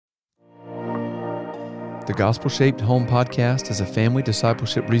The Gospel Shaped Home podcast is a family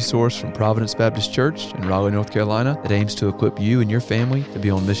discipleship resource from Providence Baptist Church in Raleigh, North Carolina that aims to equip you and your family to be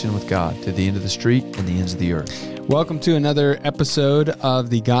on mission with God to the end of the street and the ends of the earth. Welcome to another episode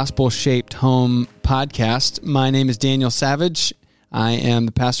of the Gospel Shaped Home podcast. My name is Daniel Savage. I am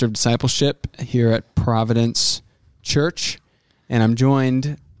the pastor of discipleship here at Providence Church, and I'm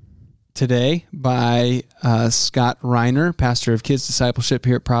joined today by Scott Reiner, pastor of kids discipleship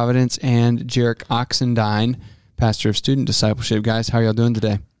here at Providence, and Jarek Oxendine, pastor of student discipleship. Guys, how are y'all doing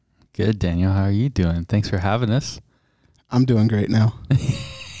today? Good, Daniel. How are you doing? Thanks for having us. I'm doing great now.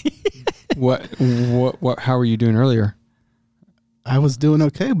 How were you doing earlier? I was doing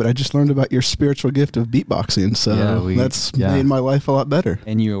okay, but I just learned about your spiritual gift of beatboxing, so that's made my life a lot better.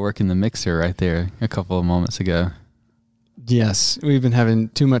 And you were working the mixer right there a couple of moments ago. Yes, we've been having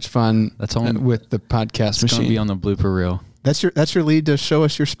too much fun with the podcast machine. It's going to be on the blooper reel. That's your lead to show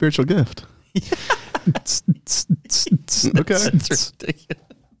us your spiritual gift. Okay. That's ridiculous.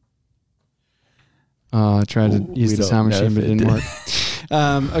 I tried to use the sound machine, but it didn't work.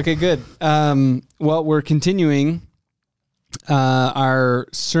 Okay, good. Well, we're continuing our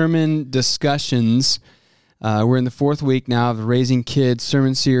sermon discussions. We're in the fourth week now of the Raising Kids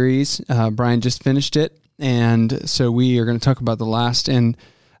sermon series. Brian just finished it. And so we are going to talk about the last and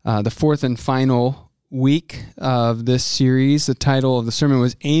the fourth and final week of this series. The title of the sermon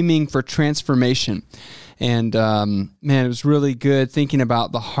was Aiming for Transformation. And man, it was really good thinking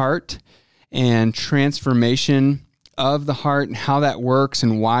about the heart and transformation of the heart and how that works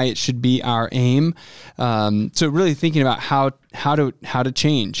and why it should be our aim. So really thinking about how to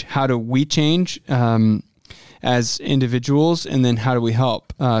change. How do we change as individuals, and then how do we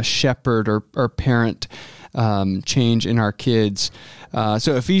help shepherd or parent change in our kids?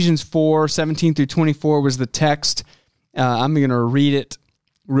 So Ephesians 4:17 through 24 was the text. I'm going to read it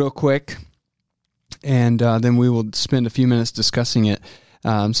real quick, and then we will spend a few minutes discussing it.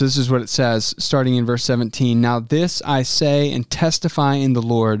 So this is what it says, starting in verse 17. Now this I say and testify in the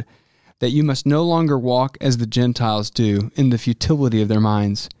Lord, that you must no longer walk as the Gentiles do, in the futility of their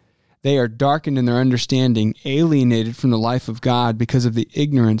minds. They are darkened in their understanding, alienated from the life of God because of the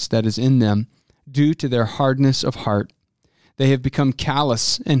ignorance that is in them, due to their hardness of heart. They have become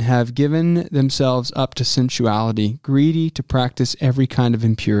callous and have given themselves up to sensuality, greedy to practice every kind of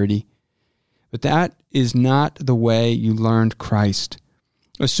impurity. But that is not the way you learned Christ,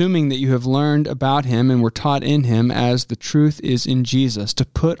 assuming that you have learned about him and were taught in him as the truth is in Jesus, to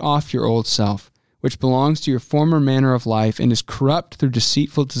put off your old self, which belongs to your former manner of life and is corrupt through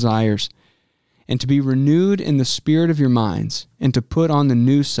deceitful desires, and to be renewed in the spirit of your minds, and to put on the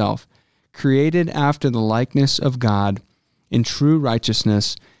new self, created after the likeness of God in true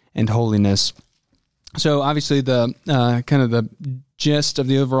righteousness and holiness. So obviously the kind of the gist of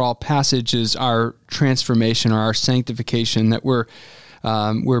the overall passage is our transformation or our sanctification, that we're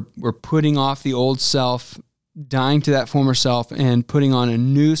putting off the old self, dying to that former self, and putting on a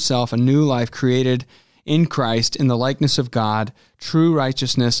new self, a new life created in Christ in the likeness of God, true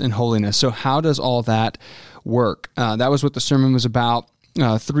righteousness and holiness. So how does all that work? That was what the sermon was about.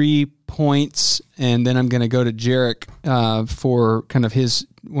 3 points, and then I'm going to go to Jarek for kind of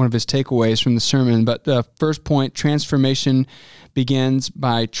one of his takeaways from the sermon. But the first point, transformation begins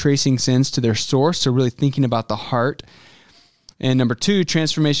by tracing sins to their source, so really thinking about the heart. And number 2,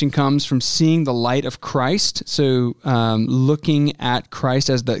 transformation comes from seeing the light of Christ, so looking at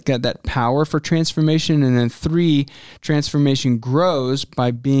Christ as that power for transformation. And then 3, transformation grows by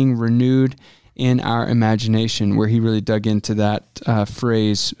being renewed in our imagination, where he really dug into that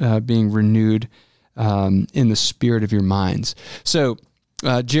phrase, being renewed in the spirit of your minds. So,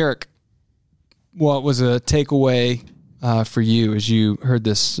 Jarek, what was a takeaway for you as you heard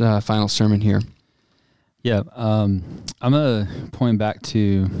this final sermon here? Yeah, I'm going to point back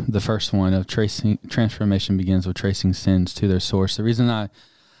to the first one of transformation begins with tracing sins to their source. The reason I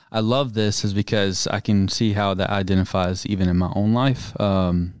love this is because I can see how that identifies even in my own life.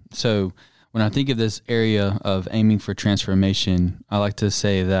 So when I think of this area of aiming for transformation, I like to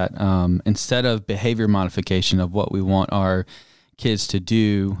say that instead of behavior modification of what we want our kids to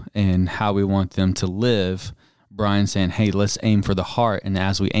do and how we want them to live, Brian's saying, hey, let's aim for the heart. And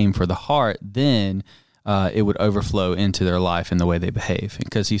as we aim for the heart, then it would overflow into their life and the way they behave.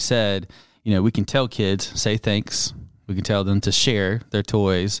 Because he said, we can tell kids, say thanks. We can tell them to share their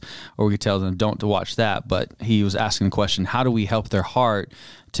toys, or we can tell them don't to watch that. But he was asking the question, how do we help their heart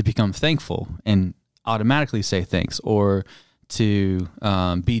to become thankful and automatically say thanks, or to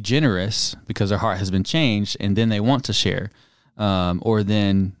be generous because their heart has been changed and then they want to share, or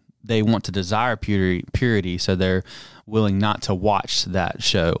then they want to desire purity, so they're willing not to watch that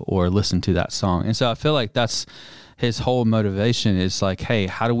show or listen to that song. And so I feel like that's his whole motivation is like, hey,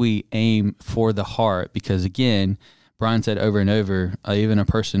 how do we aim for the heart? Because again, Brian said over and over, even a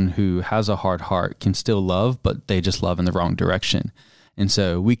person who has a hard heart can still love, but they just love in the wrong direction. And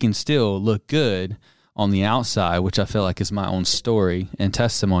so we can still look good on the outside, which I feel like is my own story and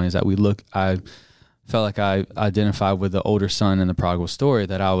testimony, is that I felt like I identified with the older son in the prodigal story,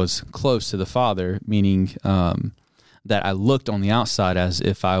 that I was close to the father, meaning that I looked on the outside as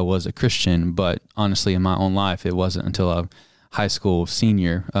if I was a Christian, but honestly in my own life, it wasn't until a high school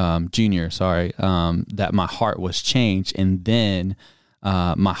junior, that my heart was changed. And then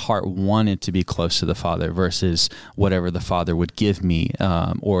my heart wanted to be close to the Father versus whatever the Father would give me,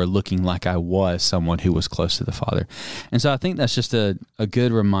 or looking like I was someone who was close to the Father. And so I think that's just a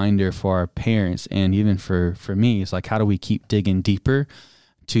good reminder for our parents, and even for me. It's like, how do we keep digging deeper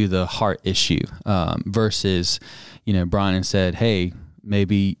to the heart issue, versus, Brian said, hey,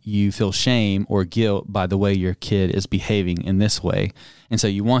 maybe you feel shame or guilt by the way your kid is behaving in this way. And so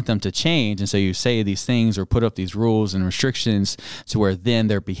you want them to change. And so you say these things or put up these rules and restrictions to where then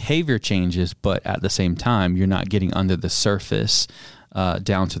their behavior changes, but at the same time, you're not getting under the surface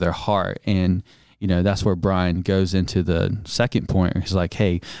down to their heart. And, that's where Brian goes into the second point. He's like,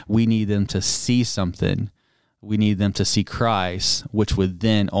 hey, we need them to see something. We need them to see Christ, which would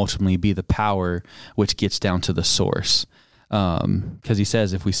then ultimately be the power which gets down to the source. Because he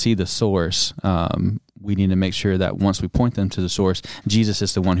says if we see the source, we need to make sure that once we point them to the source, Jesus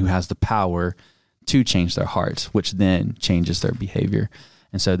is the one who has the power to change their hearts, which then changes their behavior.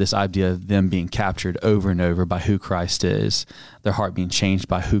 And so this idea of them being captured over and over by who Christ is, their heart being changed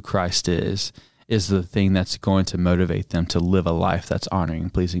by who Christ is the thing that's going to motivate them to live a life that's honoring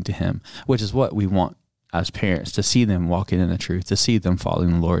and pleasing to him, which is what we want as parents, to see them walking in the truth, to see them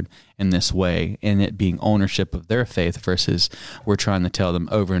following the Lord in this way, and it being ownership of their faith versus we're trying to tell them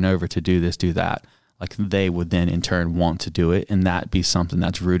over and over to do this, do that. Like they would then in turn want to do it, and that be something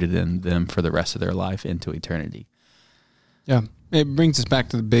that's rooted in them for the rest of their life into eternity. Yeah. It brings us back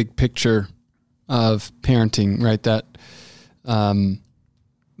to the big picture of parenting, right? That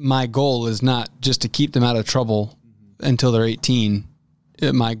my goal is not just to keep them out of trouble until they're 18.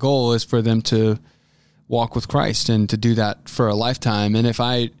 My goal is for them to walk with Christ and to do that for a lifetime. And if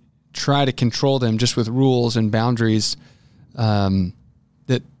I try to control them just with rules and boundaries,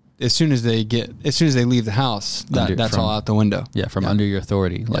 that as soon as they leave the house, that's all out the window. Yeah. Under your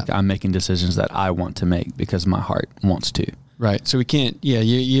authority. Like I'm making decisions that I want to make because my heart wants to. Right. So we can't,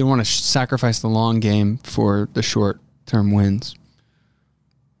 you want to sacrifice the long game for the short term wins.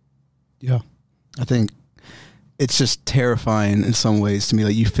 Yeah. I think it's just terrifying in some ways to me.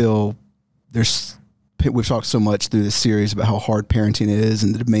 Like you feel we've talked so much through this series about how hard parenting is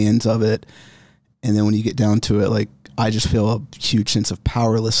and the demands of it. And then when you get down to it, like I just feel a huge sense of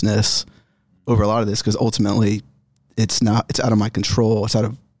powerlessness over a lot of this, because ultimately it's out of my control. It's out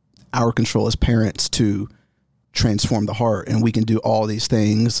of our control as parents to transform the heart. And we can do all these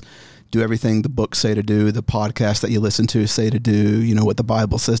things, do everything the books say to do, the podcasts that you listen to say to do, what the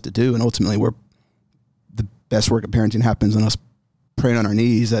Bible says to do. And ultimately the best work of parenting happens in us praying on our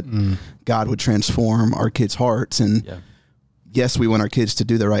knees that God would transform our kids' hearts. And yes, we want our kids to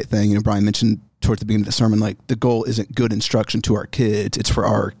do the right thing. Brian mentioned towards the beginning of the sermon, like the goal isn't good instruction to our kids. It's for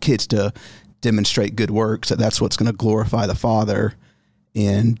our kids to demonstrate good works. That's what's going to glorify the Father.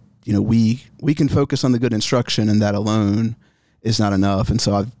 And, we can focus on the good instruction, and that alone is not enough. And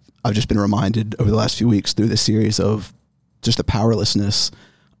so I've just been reminded over the last few weeks through this series of just the powerlessness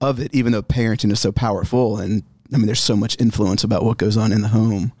of it, even though parenting is so powerful. And there's so much influence about what goes on in the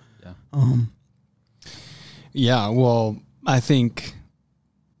home. Yeah. Well, I think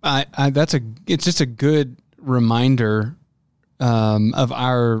it's just a good reminder of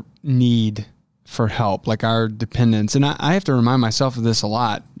our need for help, like our dependence. And I have to remind myself of this a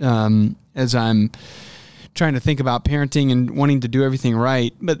lot as I'm trying to think about parenting and wanting to do everything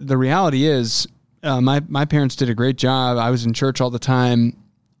right. But the reality is my parents did a great job. I was in church all the time,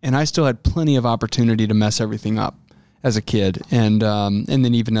 and I still had plenty of opportunity to mess everything up as a kid, and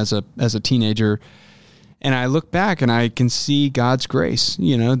then even as a teenager. And I look back and I can see God's grace,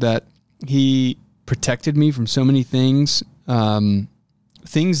 that He protected me from so many things,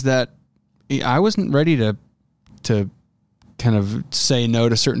 things that I wasn't ready to kind of say no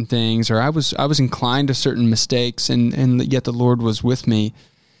to certain things, or I was inclined to certain mistakes, and yet the Lord was with me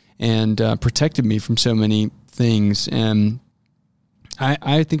and protected me from so many things. And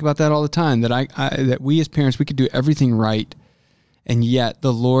I think about that all the time, that we as parents, we could do everything right, and yet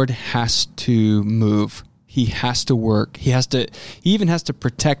the Lord has to move. he has to work. He even has to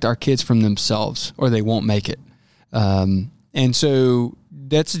protect our kids from themselves, or they won't make it. And so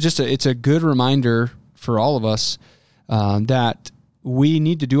that's it's a good reminder for all of us that we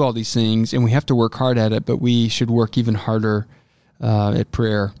need to do all these things, and we have to work hard at it, but we should work even harder at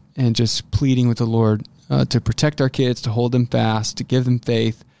prayer and just pleading with the Lord to protect our kids, to hold them fast, to give them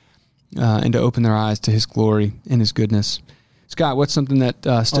faith, and to open their eyes to his glory and his goodness. Scott, what's something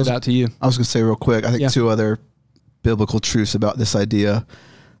that stood out to you? I was going to say real quick, I think two other biblical truths about this idea.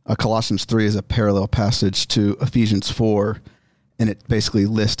 Colossians 3 is a parallel passage to Ephesians 4, and it basically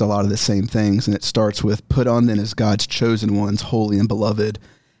lists a lot of the same things. And it starts with, put on then as God's chosen ones, holy and beloved,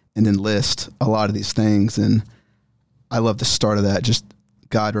 and then list a lot of these things. And I love the start of that. Just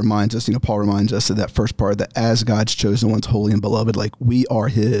God reminds us, Paul reminds us of that first part, that as God's chosen ones, holy and beloved, like we are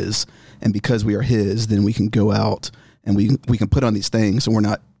his. And because we are his, then we can go out and we can put on these things, and we're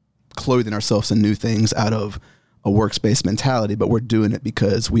not clothing ourselves in new things out of a works-based mentality, but we're doing it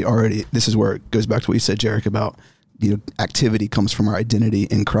because this is where it goes back to what you said, Jarek, about, activity comes from our identity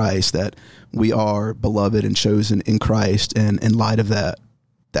in Christ, that we are beloved and chosen in Christ. And in light of that,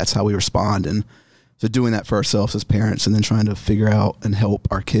 that's how we respond. And so doing that for ourselves as parents, and then trying to figure out and help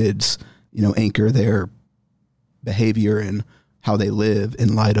our kids, anchor their behavior and how they live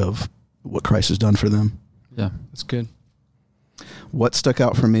in light of what Christ has done for them. Yeah, that's good. What stuck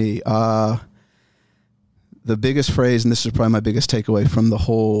out for me? The biggest phrase, and this is probably my biggest takeaway from the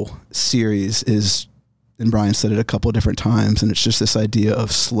whole series, is, and Brian said it a couple of different times, and it's just this idea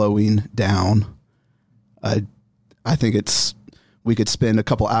of slowing down. I think we could spend a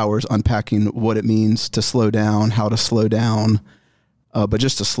couple hours unpacking what it means to slow down, how to slow down, but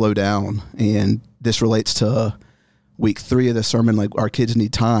just to slow down. And this relates to week 3 of the sermon, like our kids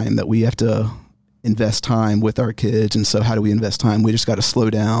need time, that we have to invest time with our kids. And so how do we invest time? We just got to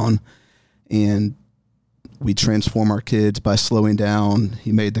slow down, and we transform our kids by slowing down.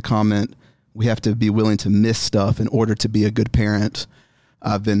 He made the comment, we have to be willing to miss stuff in order to be a good parent.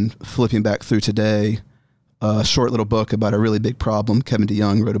 I've been flipping back through today a short little book about a really big problem. Kevin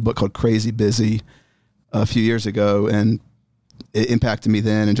DeYoung wrote a book called Crazy Busy a few years ago, and it impacted me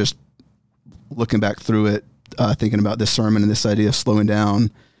then. And just looking back through it, thinking about this sermon and this idea of slowing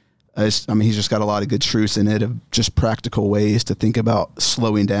down, he's just got a lot of good truths in it, of just practical ways to think about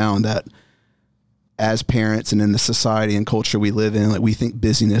slowing down, that as parents and in the society and culture we live in, like we think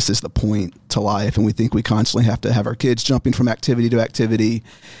busyness is the point to life, and we think we constantly have to have our kids jumping from activity to activity.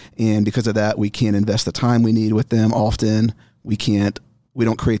 And because of that, we can't invest the time we need with them. Often we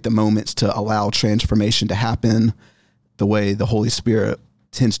don't create the moments to allow transformation to happen the way the Holy Spirit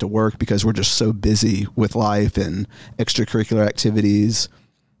tends to work, because we're just so busy with life and extracurricular activities.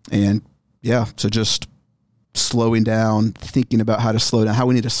 And so just slowing down, thinking about how to slow down, how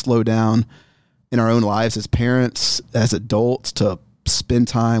we need to slow down in our own lives as parents, as adults, to spend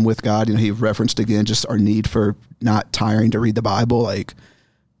time with God. He referenced again just our need for not tiring to read the Bible, like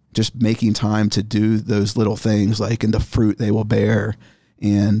just making time to do those little things, like, and the fruit they will bear.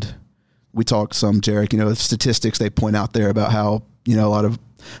 And we talked some, Jarek, statistics they point out there about how, a lot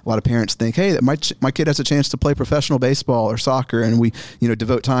of parents think, hey, that my kid has a chance to play professional baseball or soccer, and we,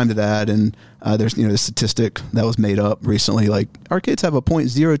 devote time to that. And there's, the statistic that was made up recently, like our kids have a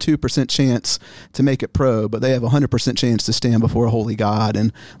 0.02% chance to make it pro, but they have a 100% chance to stand before a holy God.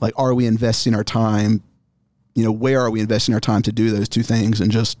 And like, are we investing our time? Where are we investing our time to do those two things?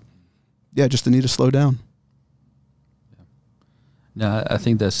 And just the need to slow down. No, I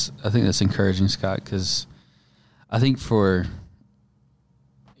think that's encouraging, Scott, because I think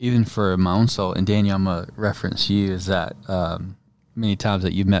even for my own soul, and Daniel, I'm going to reference you, is that many times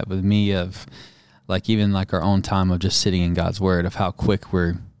that you've met with me of like even like our own time of just sitting in God's Word, of how quick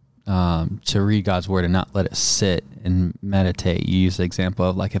we're to read God's Word and not let it sit and meditate. You use the example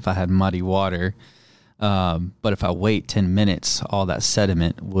of like if I had muddy water, but if I wait 10 minutes, all that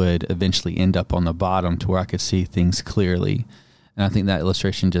sediment would eventually end up on the bottom to where I could see things clearly. And I think that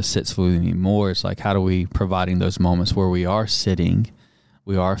illustration just sits with me more. It's like, how do we providing those moments where we are sitting,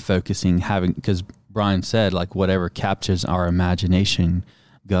 we are focusing, because Brian said, like, whatever captures our imagination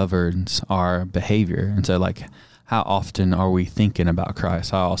governs our behavior. And so, like, how often are we thinking about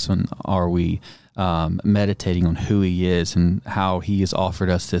Christ? How often are we meditating on who he is and how he has offered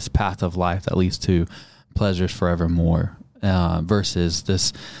us this path of life that leads to pleasures forevermore, versus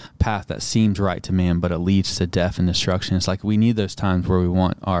this path that seems right to man, but it leads to death and destruction. It's like we need those times where we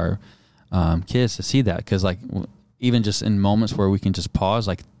want our kids to see that, because like even just in moments where we can just pause,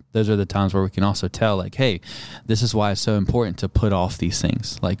 like those are the times where we can also tell, like, hey, this is why it's so important to put off these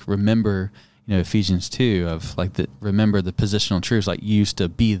things. Like, remember Ephesians 2 of like remember the positional truths, like you used to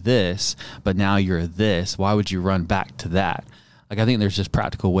be this, but now you're this. Why would you run back to that? Like, I think there's just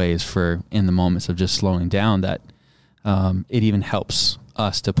practical ways for in the moments of just slowing down that it even helps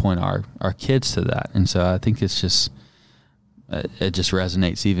us to point our kids to that. And so I think it's just, it just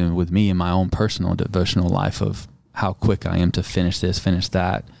resonates even with me in my own personal devotional life of how quick I am to finish this, finish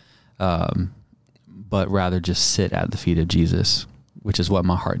that, but rather just sit at the feet of Jesus, which is what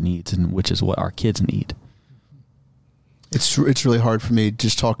my heart needs and which is what our kids need. It's really hard for me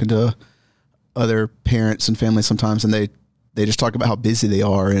just talking to other parents and families sometimes, and they just talk about how busy they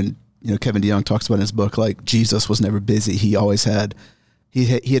are. And, Kevin DeYoung talks about in his book, like, Jesus was never busy. He always had, he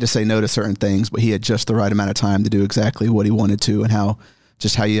had to say no to certain things, but he had just the right amount of time to do exactly what he wanted to, and how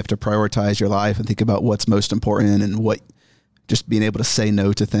you have to prioritize your life and think about what's most important and what, just being able to say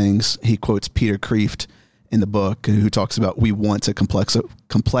no to things. He quotes Peter Kreeft in the book, who talks about we want to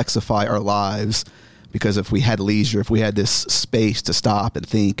complexify our lives, because if we had leisure, if we had this space to stop and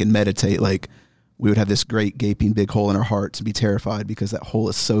think and meditate, like, we would have this great gaping big hole in our hearts and be terrified because that hole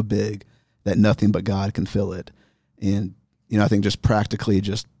is so big that nothing but God can fill it. And, I think just practically,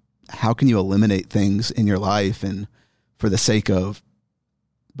 just how can you eliminate things in your life, and for the sake of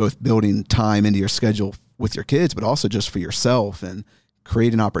both building time into your schedule with your kids, but also just for yourself and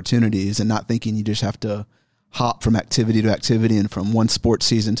creating opportunities, and not thinking you just have to hop from activity to activity and from one sports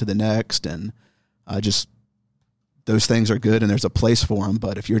season to the next. And just those things are good and there's a place for them.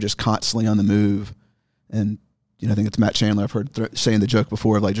 But if you're just constantly on the move, and, I think it's Matt Chandler, I've heard saying the joke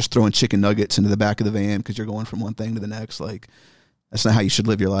before, of like just throwing chicken nuggets into the back of the van because you're going from one thing to the next. Like, that's not how you should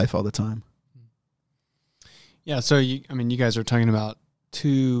live your life all the time. Yeah. So you guys are talking about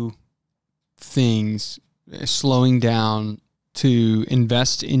two things: slowing down to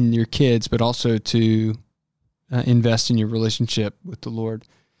invest in your kids, but also to invest in your relationship with the Lord.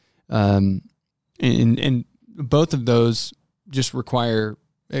 And both of those just require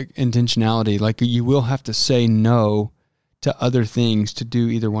intentionality. Like, you will have to say no to other things to do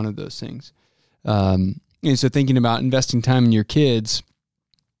either one of those things. And so thinking about investing time in your kids,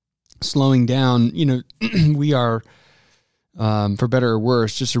 slowing down, we are, for better or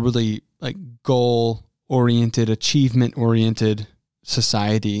worse, just a really like goal-oriented, achievement-oriented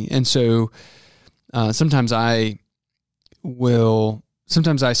society. And so sometimes I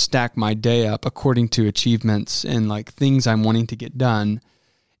stack my day up according to achievements and like things I'm wanting to get done.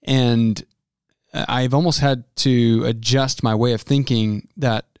 And I've almost had to adjust my way of thinking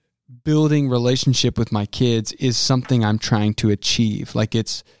that building relationship with my kids is something I'm trying to achieve. Like,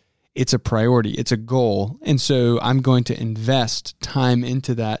 it's a priority, it's a goal. And so I'm going to invest time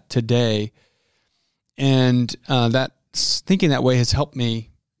into that today. And thinking that way has helped me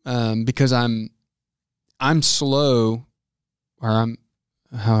because I'm slow, or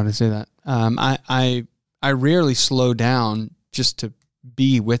how would I say that? I rarely slow down just to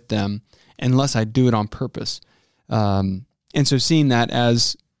be with them unless I do it on purpose. And so seeing that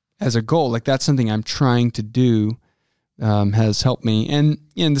as a goal, like that's something I'm trying to do, has helped me. And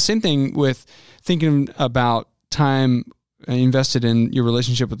the same thing with thinking about time invested in your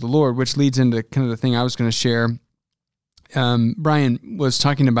relationship with the Lord, which leads into kind of the thing I was going to share. Brian was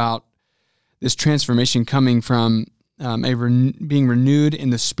talking about this transformation coming from being renewed in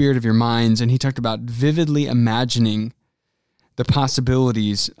the spirit of your minds. And he talked about vividly imagining the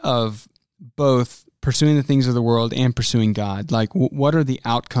possibilities of both pursuing the things of the world and pursuing God. Like, what are the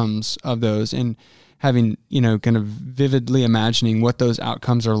outcomes of those? And having, kind of vividly imagining what those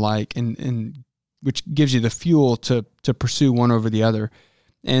outcomes are like, and which gives you the fuel to pursue one over the other.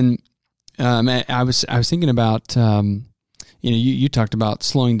 And I was thinking about, you talked about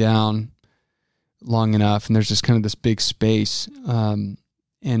slowing down long enough, and there's just kind of this big space. And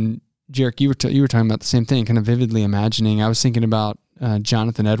Jarek, you were talking about the same thing, kind of vividly imagining. I was thinking about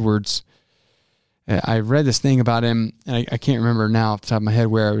Jonathan Edwards. I read this thing about him, and I can't remember now off the top of my head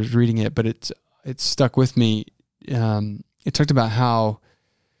where I was reading it, but it stuck with me. It talked about how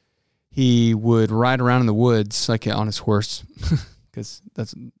he would ride around in the woods, like on his horse, because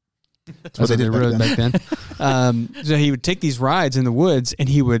that's what they rode back then. So he would take these rides in the woods, and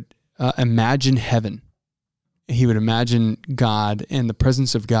he would imagine heaven. He would imagine God and the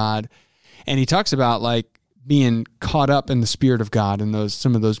presence of God. And he talks about like being caught up in the spirit of God in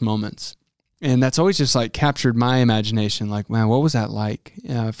some of those moments. And that's always just like captured my imagination. Like, man, what was that like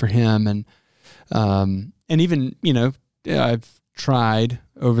for him? And even, I've tried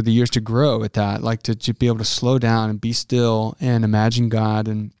over the years to grow at that, like to be able to slow down and be still and imagine God.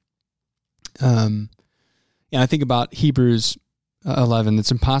 And I think about Hebrews 11.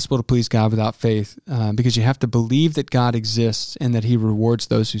 It's impossible to please God without faith because you have to believe that God exists and that he rewards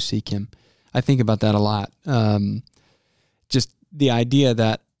those who seek him. I think about that a lot. Just the idea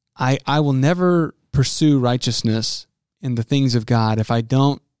that I will never pursue righteousness and the things of God if I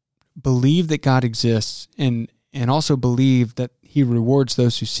don't believe that God exists and also believe that he rewards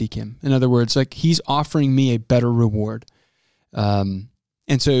those who seek him. In other words, like he's offering me a better reward. And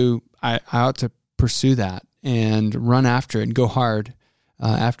so I ought to pursue that and run after it and go hard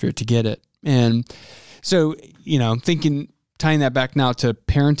after it to get it. And so, I'm thinking, tying that back now to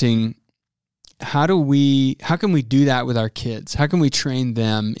parenting, how can we do that with our kids? How can we train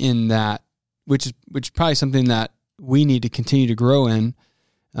them in that, which is probably something that we need to continue to grow in?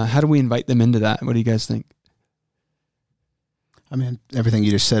 How do we invite them into that? What do you guys think? I mean, everything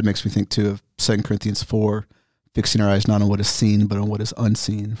you just said makes me think too of 2 Corinthians 4, fixing our eyes not on what is seen, but on what is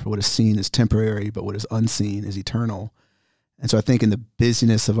unseen. For what is seen is temporary, but what is unseen is eternal. And so I think in the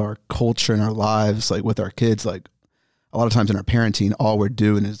busyness of our culture and our lives, like with our kids, like a lot of times in our parenting, all we're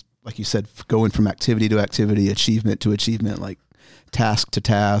doing is, like you said, going from activity to activity, achievement to achievement, like task to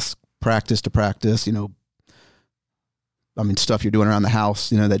task, practice to practice, stuff you're doing around the house,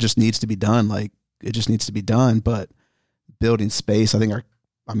 that just needs to be done. Like it just needs to be done. But building space, I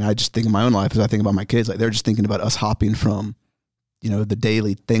just think of my own life as I think about my kids, like they're just thinking about us hopping from, the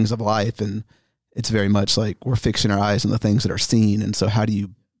daily things of life. And it's very much like we're fixing our eyes on the things that are seen. And so how do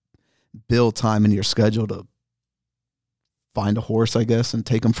you build time in your schedule to find a horse, I guess, and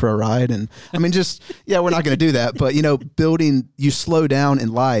take them for a ride? And we're not going to do that, but you slow down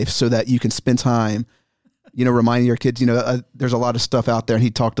in life so that you can spend time, reminding your kids, there's a lot of stuff out there. And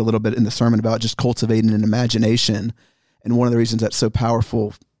he talked a little bit in the sermon about just cultivating an imagination. And one of the reasons that's so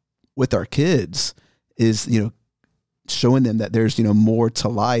powerful with our kids is, showing them that there's, more to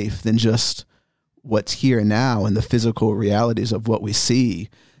life than just what's here and now and the physical realities of what we see.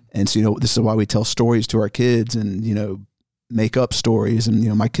 And so, this is why we tell stories to our kids and, make up stories.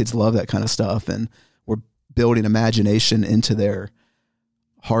 And, my kids love that kind of stuff. And we're building imagination into their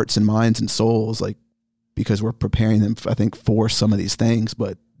hearts and minds and souls, like, because we're preparing them, I think, for some of these things,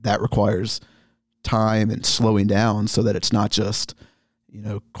 but that requires time and slowing down so that it's not just,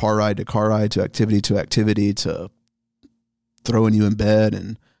 car ride to activity to throwing you in bed.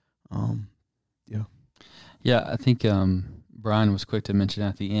 And, Yeah, I think Brian was quick to mention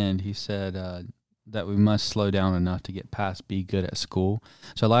at the end, he said that we must slow down enough to get past be good at school.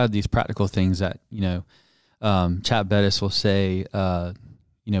 So a lot of these practical things that, Chap Bettis will say,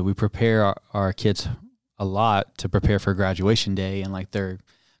 we prepare our kids a lot to prepare for graduation day and like their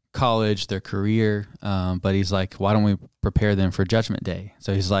college, their career. But he's like, why don't we prepare them for Judgment Day?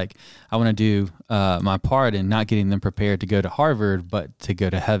 So he's like, I want to do my part in not getting them prepared to go to Harvard, but to go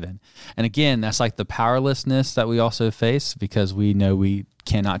to heaven. And again, that's like the powerlessness that we also face because we know we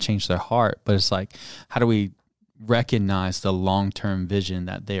cannot change their heart. But it's like, how do we recognize the long-term vision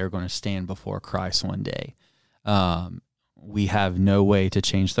that they are going to stand before Christ one day? We have no way to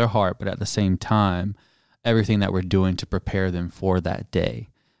change their heart, but at the same time, everything that we're doing to prepare them for that day,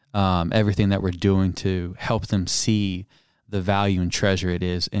 everything that we're doing to help them see the value and treasure it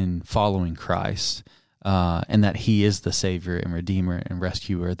is in following Christ, and that he is the Savior and Redeemer and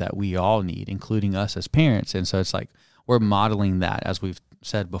Rescuer that we all need, including us as parents. And so it's like we're modeling that, as we've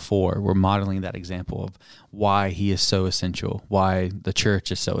said before, we're modeling that example of why he is so essential, why the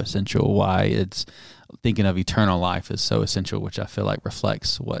church is so essential, why it's thinking of eternal life is so essential, which I feel like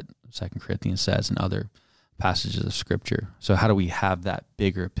reflects what 2 Corinthians says and other passages of Scripture. So how do we have that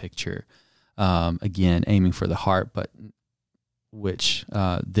bigger picture? Again, aiming for the heart, but which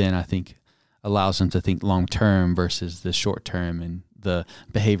then I think allows them to think long term versus the short term and the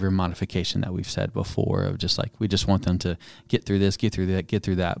behavior modification that we've said before of just like we just want them to get through this, get through that, get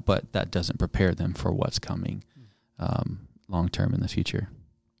through that, but that doesn't prepare them for what's coming long term in the future.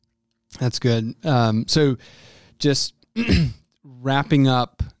 That's good. So just wrapping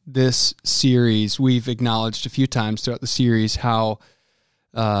up this series, we've acknowledged a few times throughout the series how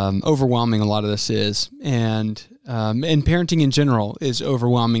overwhelming a lot of this is, and parenting in general is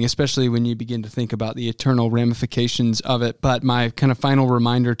overwhelming, especially when you begin to think about the eternal ramifications of it. But my kind of final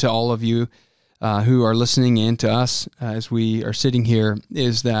reminder to all of you who are listening and to us as we are sitting here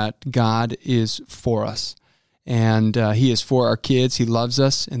is that God is for us, and he is for our kids. He loves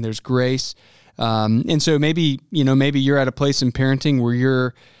us, and there's grace. And so maybe you're at a place in parenting where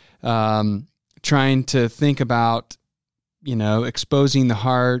you're trying to think about, exposing the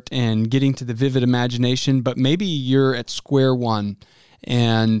heart and getting to the vivid imagination, but maybe you're at square one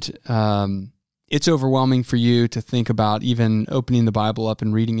and it's overwhelming for you to think about even opening the Bible up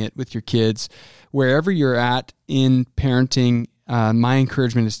and reading it with your kids. Wherever you're at in parenting, my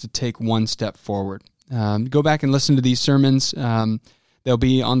encouragement is to take one step forward. Go back and listen to these sermons. They'll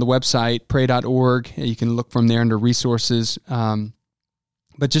be on the website, pray.org. You can look from there under resources.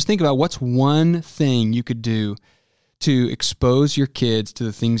 But just think about what's one thing you could do to expose your kids to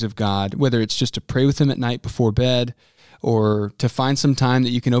the things of God, whether it's just to pray with them at night before bed or to find some time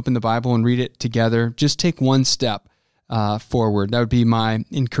that you can open the Bible and read it together. Just take one step forward. That would be my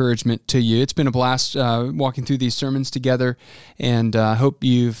encouragement to you. It's been a blast walking through these sermons together, and I hope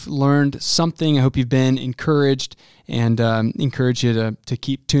you've learned something. I hope you've been encouraged, and encourage you to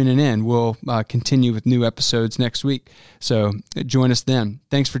keep tuning in. We'll continue with new episodes next week, so join us then.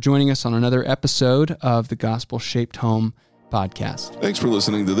 Thanks for joining us on another episode of the Gospel Shaped Home podcast. Thanks for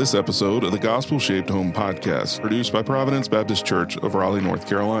listening to this episode of the Gospel Shaped Home podcast, produced by Providence Baptist Church of Raleigh, North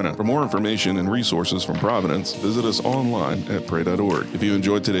Carolina. For more information and resources from Providence, visit us online at pray.org. If you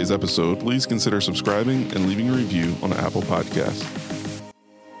enjoyed today's episode, please consider subscribing and leaving a review on Apple Podcasts.